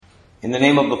In the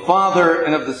name of the Father,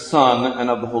 and of the Son, and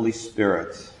of the Holy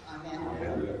Spirit.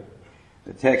 Amen.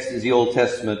 The text is the Old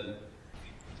Testament.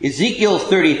 Ezekiel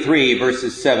 33,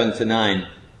 verses 7 to 9.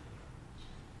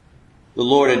 The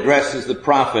Lord addresses the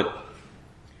prophet.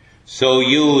 So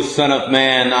you, son of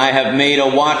man, I have made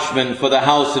a watchman for the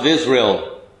house of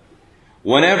Israel.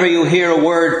 Whenever you hear a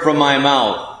word from my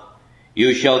mouth,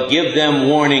 you shall give them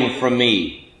warning from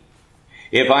me.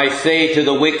 If I say to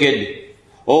the wicked,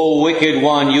 O wicked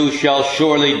one, you shall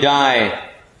surely die,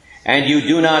 and you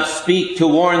do not speak to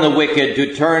warn the wicked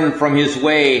to turn from his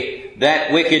way,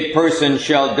 that wicked person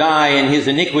shall die in his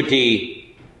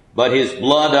iniquity, but his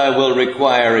blood I will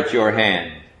require at your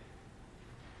hand.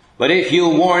 But if you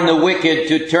warn the wicked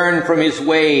to turn from his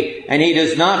way, and he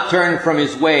does not turn from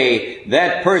his way,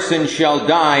 that person shall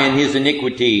die in his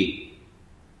iniquity,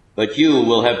 but you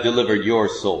will have delivered your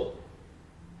soul.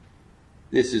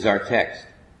 This is our text.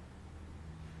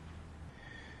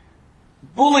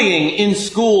 Bullying in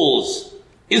schools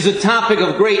is a topic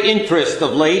of great interest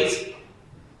of late.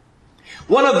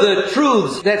 One of the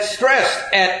truths that's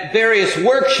stressed at various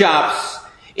workshops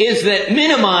is that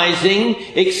minimizing,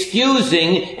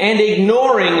 excusing, and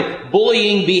ignoring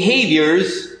bullying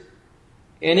behaviors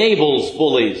enables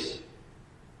bullies.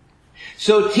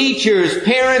 So teachers,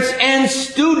 parents, and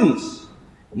students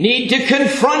need to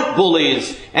confront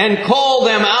bullies and call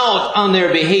them out on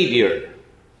their behavior.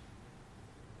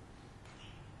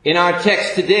 In our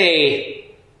text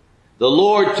today, the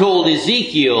Lord told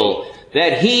Ezekiel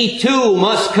that he too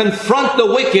must confront the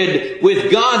wicked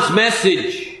with God's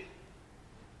message.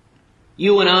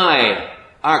 You and I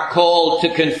are called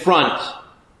to confront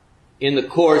in the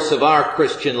course of our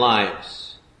Christian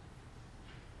lives.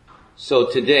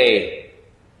 So today,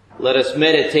 let us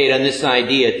meditate on this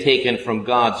idea taken from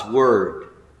God's Word.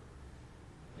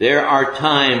 There are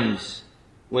times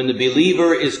when the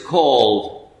believer is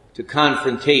called to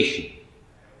confrontation.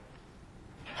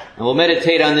 And we'll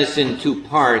meditate on this in two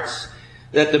parts.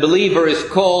 That the believer is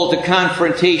called to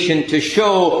confrontation to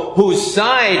show whose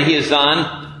side he is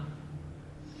on.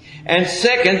 And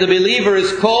second, the believer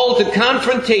is called to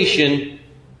confrontation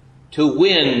to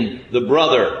win the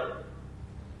brother.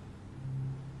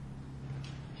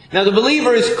 Now the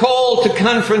believer is called to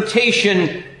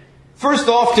confrontation, first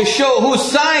off, to show whose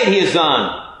side he is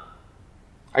on.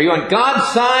 Are you on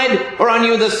God's side, or are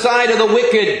you the side of the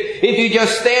wicked? If you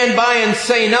just stand by and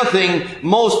say nothing,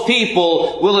 most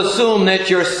people will assume that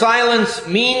your silence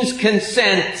means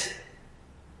consent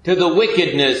to the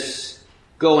wickedness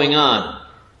going on.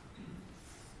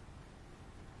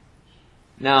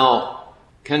 Now,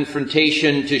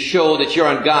 confrontation to show that you're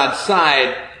on God's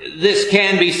side, this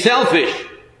can be selfish.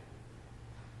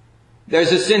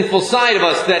 There's a sinful side of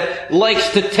us that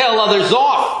likes to tell others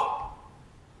off.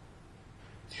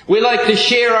 We like to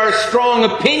share our strong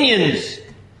opinions.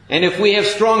 And if we have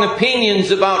strong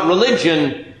opinions about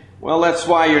religion, well, that's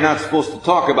why you're not supposed to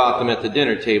talk about them at the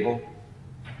dinner table.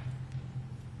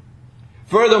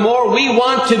 Furthermore, we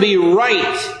want to be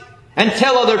right and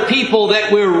tell other people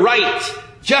that we're right,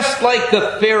 just like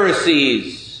the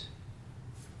Pharisees.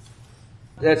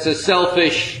 That's a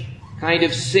selfish kind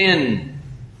of sin.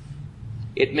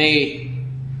 It may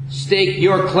stake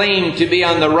your claim to be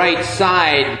on the right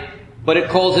side, but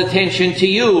it calls attention to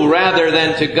you rather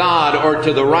than to God or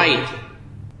to the right.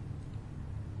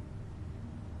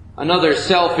 Another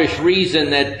selfish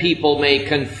reason that people may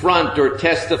confront or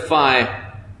testify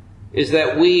is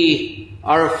that we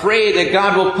are afraid that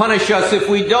God will punish us if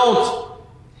we don't.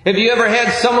 Have you ever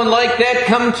had someone like that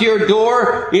come to your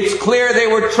door? It's clear they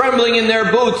were trembling in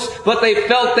their boots, but they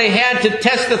felt they had to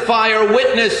testify or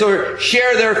witness or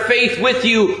share their faith with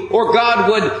you, or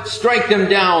God would strike them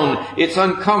down. It's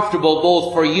uncomfortable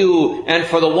both for you and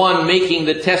for the one making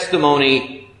the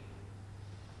testimony.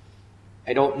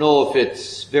 I don't know if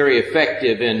it's very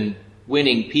effective in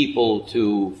winning people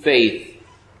to faith.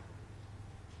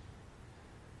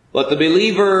 But the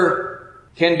believer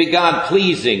can be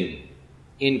God-pleasing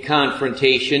in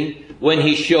confrontation when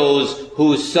he shows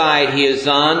whose side he is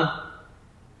on.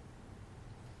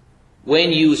 When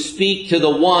you speak to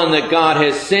the one that God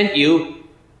has sent you.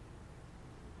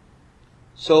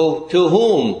 So to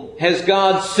whom has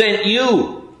God sent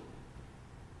you?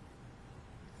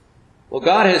 Well,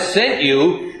 God has sent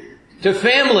you to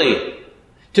family,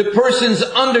 to persons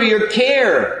under your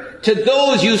care, to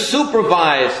those you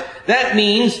supervise. That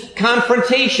means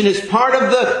confrontation is part of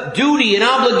the duty and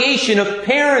obligation of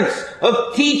parents,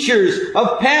 of teachers,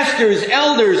 of pastors,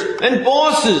 elders, and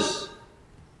bosses.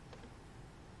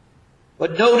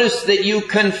 But notice that you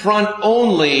confront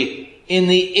only in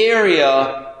the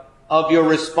area of your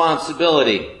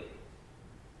responsibility.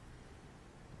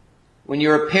 When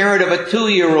you're a parent of a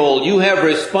 2-year-old, you have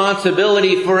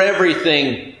responsibility for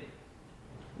everything.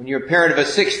 When you're a parent of a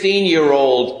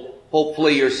 16-year-old,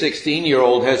 hopefully your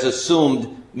 16-year-old has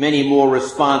assumed many more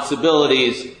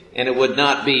responsibilities, and it would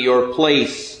not be your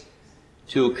place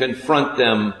to confront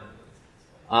them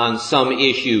on some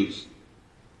issues.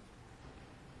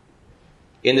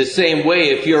 In the same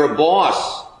way, if you're a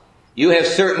boss, you have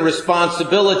certain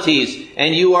responsibilities,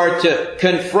 and you are to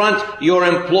confront your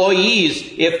employees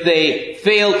if they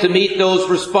fail to meet those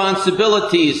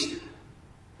responsibilities.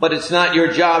 But it's not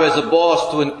your job as a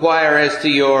boss to inquire as to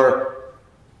your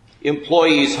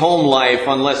employee's home life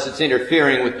unless it's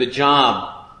interfering with the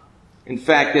job. In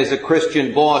fact, as a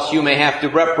Christian boss, you may have to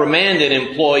reprimand an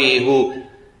employee who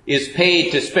is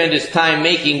paid to spend his time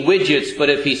making widgets, but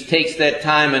if he takes that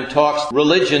time and talks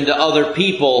religion to other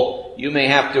people, you may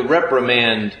have to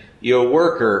reprimand your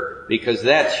worker because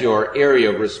that's your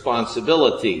area of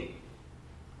responsibility.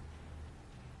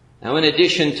 Now, in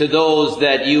addition to those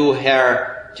that you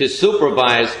are to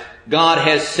supervise, God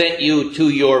has sent you to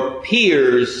your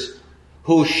peers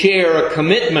who share a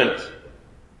commitment.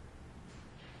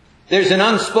 There's an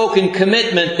unspoken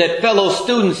commitment that fellow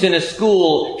students in a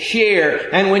school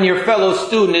share, and when your fellow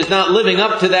student is not living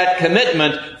up to that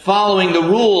commitment, following the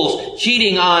rules,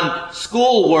 cheating on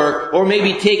schoolwork, or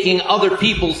maybe taking other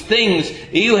people's things,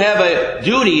 you have a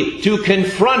duty to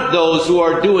confront those who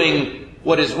are doing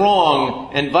what is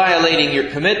wrong and violating your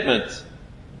commitments.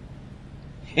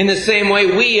 In the same way,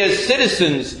 we as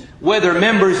citizens, whether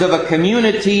members of a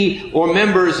community or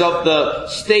members of the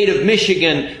state of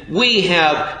Michigan, we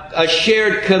have a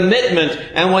shared commitment,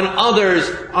 and when others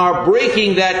are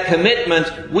breaking that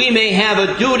commitment, we may have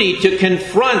a duty to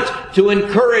confront, to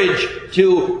encourage,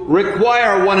 to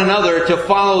require one another to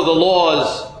follow the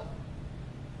laws.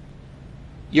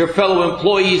 Your fellow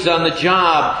employees on the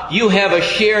job, you have a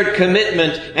shared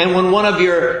commitment, and when one of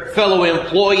your fellow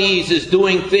employees is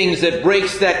doing things that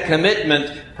breaks that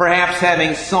commitment, perhaps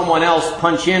having someone else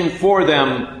punch in for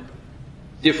them,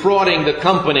 defrauding the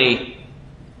company,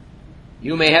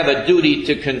 you may have a duty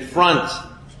to confront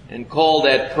and call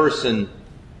that person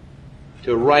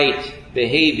to right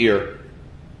behavior.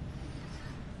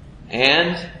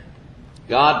 And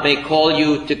God may call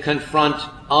you to confront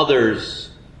others,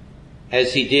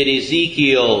 as He did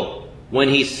Ezekiel when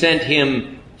He sent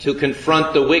him to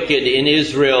confront the wicked in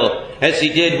Israel, as He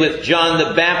did with John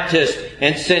the Baptist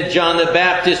and sent John the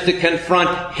Baptist to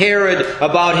confront Herod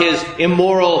about his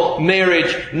immoral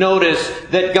marriage. Notice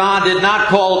that God did not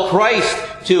call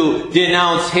Christ to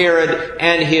denounce Herod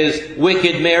and his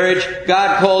wicked marriage.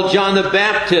 God called John the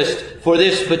Baptist for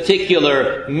this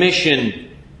particular mission.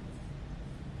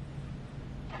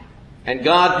 And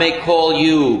God may call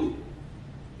you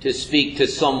to speak to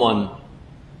someone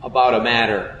about a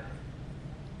matter.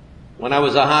 When I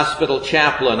was a hospital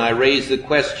chaplain, I raised the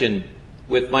question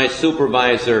with my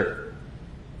supervisor,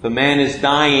 if a man is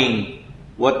dying,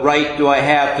 what right do I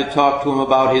have to talk to him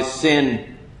about his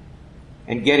sin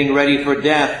and getting ready for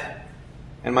death?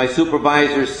 And my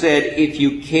supervisor said, if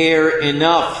you care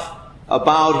enough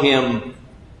about him,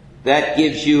 that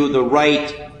gives you the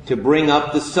right to bring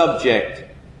up the subject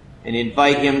and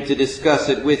invite him to discuss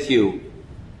it with you.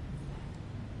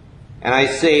 And I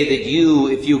say that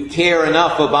if you care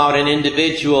enough about an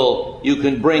individual, you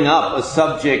can bring up a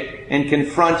subject and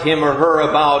confront him or her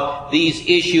about these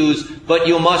issues, but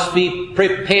you must be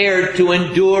prepared to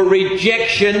endure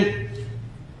rejection,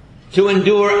 to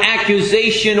endure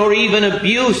accusation or even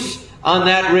abuse on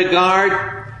that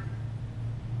regard.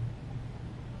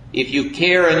 If you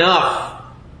care enough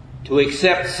to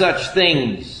accept such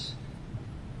things,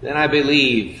 then I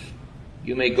believe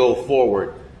you may go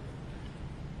forward.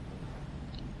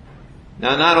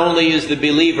 Now, not only is the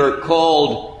believer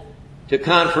called to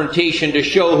confrontation to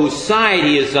show whose side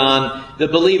he is on, the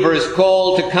believer is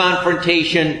called to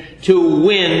confrontation to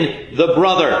win the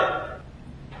brother.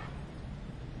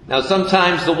 Now,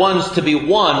 sometimes the ones to be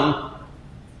won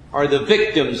are the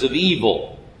victims of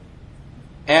evil,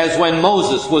 as when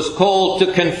Moses was called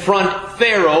to confront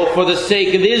Pharaoh for the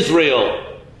sake of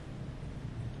Israel.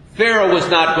 Pharaoh was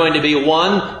not going to be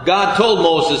won. God told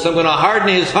Moses, I'm going to harden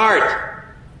his heart.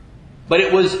 But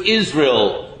it was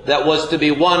Israel that was to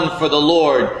be won for the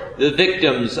Lord, the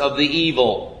victims of the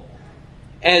evil.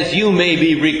 As you may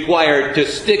be required to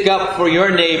stick up for your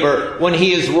neighbor when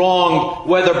he is wronged,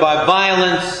 whether by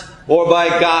violence or by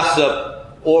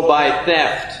gossip or by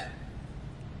theft.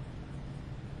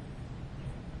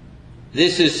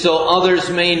 This is so others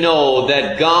may know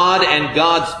that God and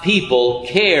God's people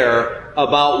care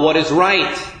about what is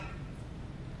right.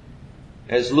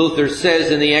 As Luther says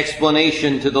in the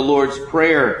explanation to the Lord's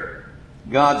Prayer,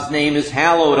 God's name is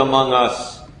hallowed among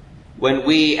us when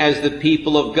we, as the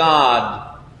people of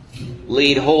God,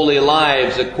 lead holy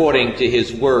lives according to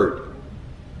His Word.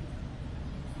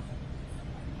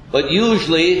 But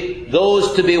usually,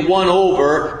 those to be won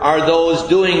over are those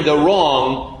doing the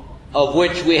wrong of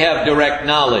which we have direct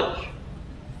knowledge.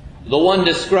 The one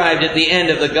described at the end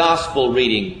of the gospel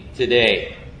reading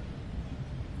today.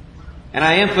 And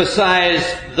I emphasize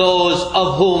those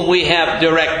of whom we have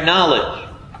direct knowledge.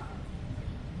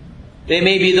 They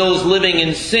may be those living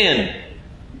in sin.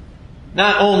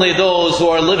 Not only those who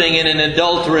are living in an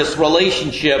adulterous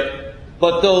relationship,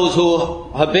 but those who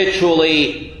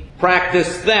habitually practice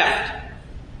theft.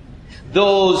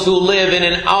 Those who live in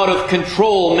an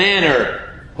out-of-control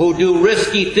manner, who do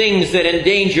risky things that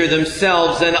endanger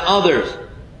themselves and others.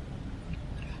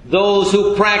 Those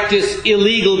who practice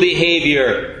illegal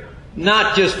behavior,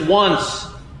 not just once,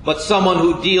 but someone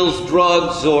who deals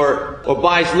drugs or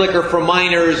buys liquor for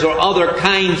minors or other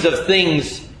kinds of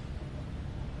things.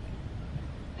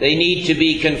 They need to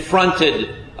be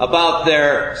confronted about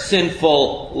their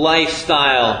sinful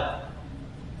lifestyle.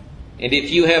 And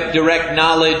if you have direct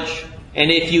knowledge,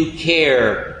 and if you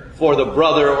care for the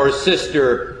brother or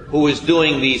sister who is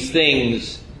doing these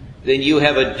things, then you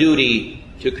have a duty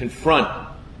to confront.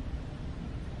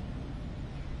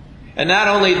 And not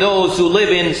only those who live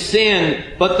in sin,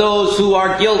 but those who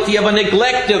are guilty of a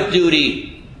neglect of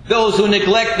duty. Those who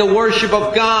neglect the worship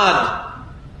of God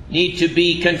need to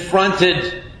be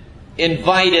confronted,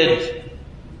 invited.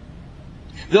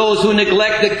 Those who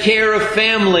neglect the care of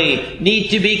family need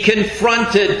to be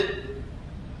confronted.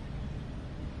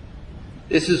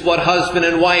 This is what husband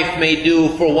and wife may do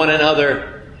for one another.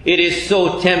 It is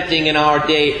so tempting in our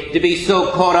day to be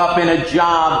so caught up in a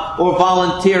job or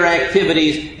volunteer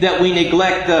activities that we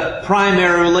neglect the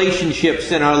primary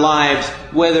relationships in our lives,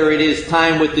 whether it is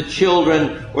time with the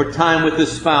children or time with the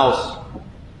spouse.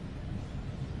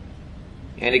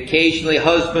 And occasionally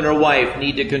husband or wife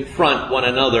need to confront one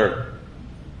another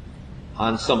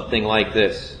on something like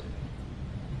this.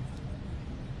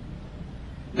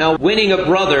 Now, winning a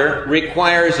brother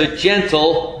requires a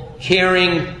gentle,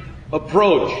 caring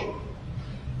approach.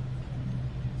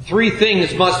 3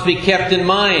 things must be kept in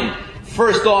mind.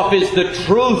 First off is the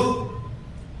truth.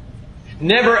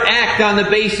 Never act on the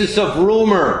basis of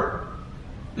rumor.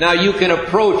 Now, you can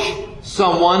approach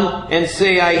someone and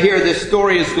say, I hear this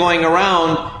story is going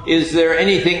around. Is there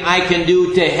anything I can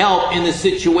do to help in the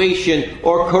situation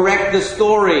or correct the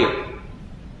story?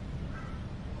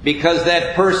 Because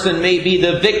that person may be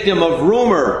the victim of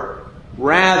rumor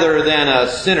rather than a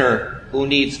sinner who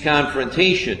needs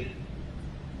confrontation.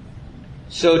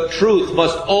 So truth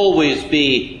must always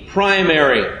be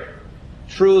primary.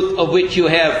 Truth of which you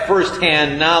have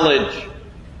first-hand knowledge.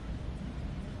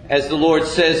 As the Lord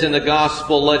says in the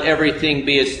gospel, let everything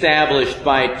be established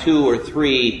by 2 or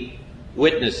 3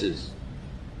 witnesses.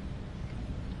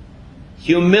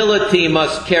 Humility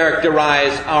must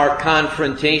characterize our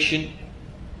confrontation.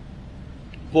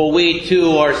 For we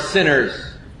too are sinners.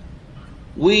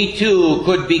 We too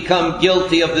could become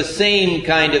guilty of the same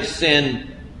kind of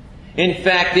sin. In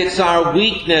fact, it's our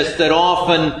weakness that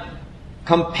often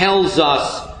compels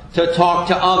us to talk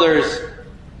to others.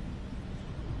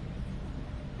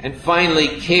 And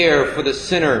finally, care for the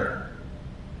sinner,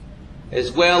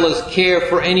 as well as care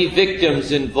for any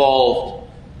victims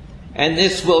involved. And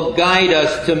this will guide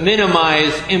us to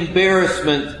minimize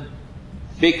embarrassment,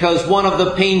 because one of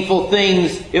the painful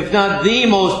things, if not the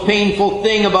most painful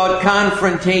thing about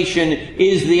confrontation,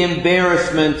 is the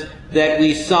embarrassment that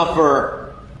we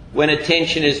suffer when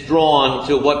attention is drawn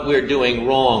to what we're doing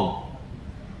wrong.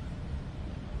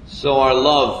 So our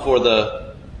love for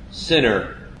the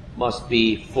sinner must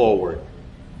be forward.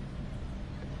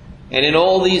 And in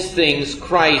all these things,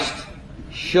 Christ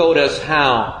showed us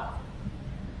how.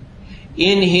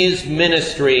 In His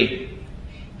ministry,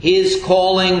 His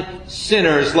calling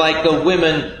sinners like the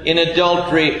women in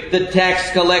adultery, the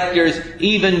tax collectors,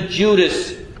 even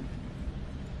Judas,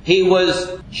 He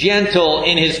was gentle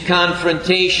in His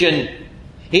confrontation.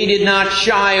 He did not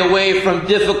shy away from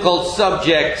difficult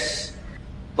subjects,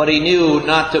 but He knew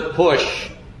not to push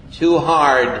too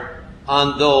hard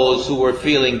on those who were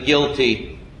feeling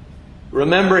guilty.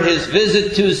 Remember His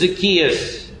visit to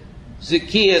Zacchaeus.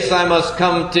 Zacchaeus, I must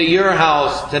come to your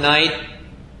house tonight.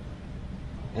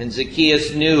 And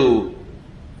Zacchaeus knew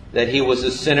that he was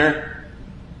a sinner.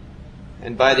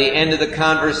 And by the end of the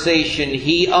conversation,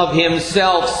 he of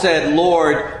himself said,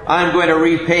 Lord, I'm going to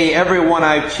repay everyone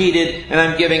I've cheated, and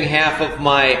I'm giving half of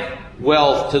my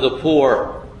wealth to the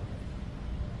poor.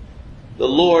 The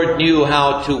Lord knew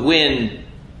how to win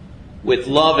with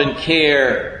love and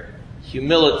care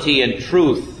humility and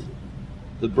truth,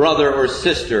 the brother or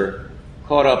sister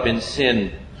caught up in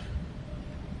sin.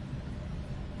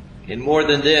 And more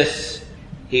than this,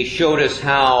 he showed us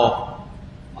how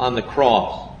on the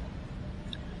cross.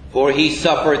 For he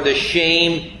suffered the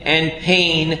shame and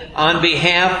pain on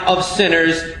behalf of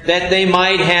sinners that they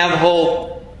might have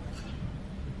hope.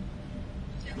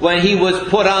 When he was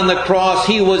put on the cross,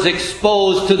 he was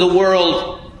exposed to the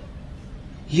world.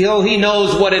 He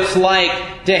knows what it's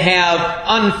like to have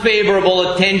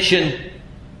unfavorable attention.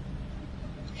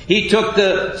 He took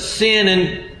the sin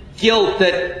and guilt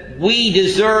that we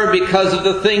deserve because of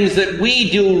the things that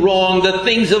we do wrong, the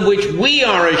things of which we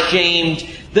are ashamed,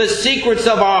 the secrets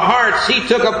of our hearts he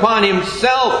took upon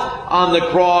himself on the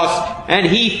cross, and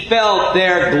he felt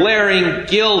their glaring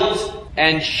guilt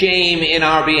and shame in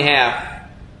our behalf.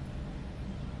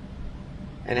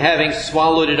 And having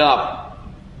swallowed it up,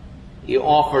 he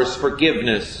offers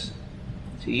forgiveness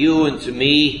to you and to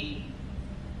me,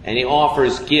 and he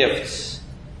offers gifts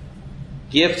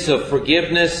of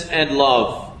forgiveness and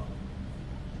love.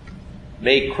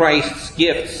 May Christ's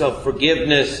gifts of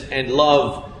forgiveness and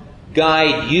love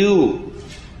guide you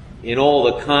in all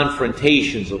the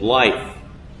confrontations of life.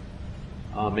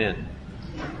 Amen.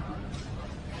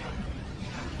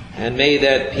 And may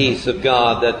that peace of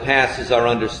God that passes our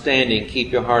understanding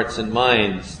keep your hearts and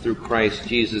minds through Christ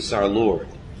Jesus our Lord.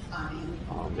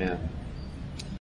 Amen.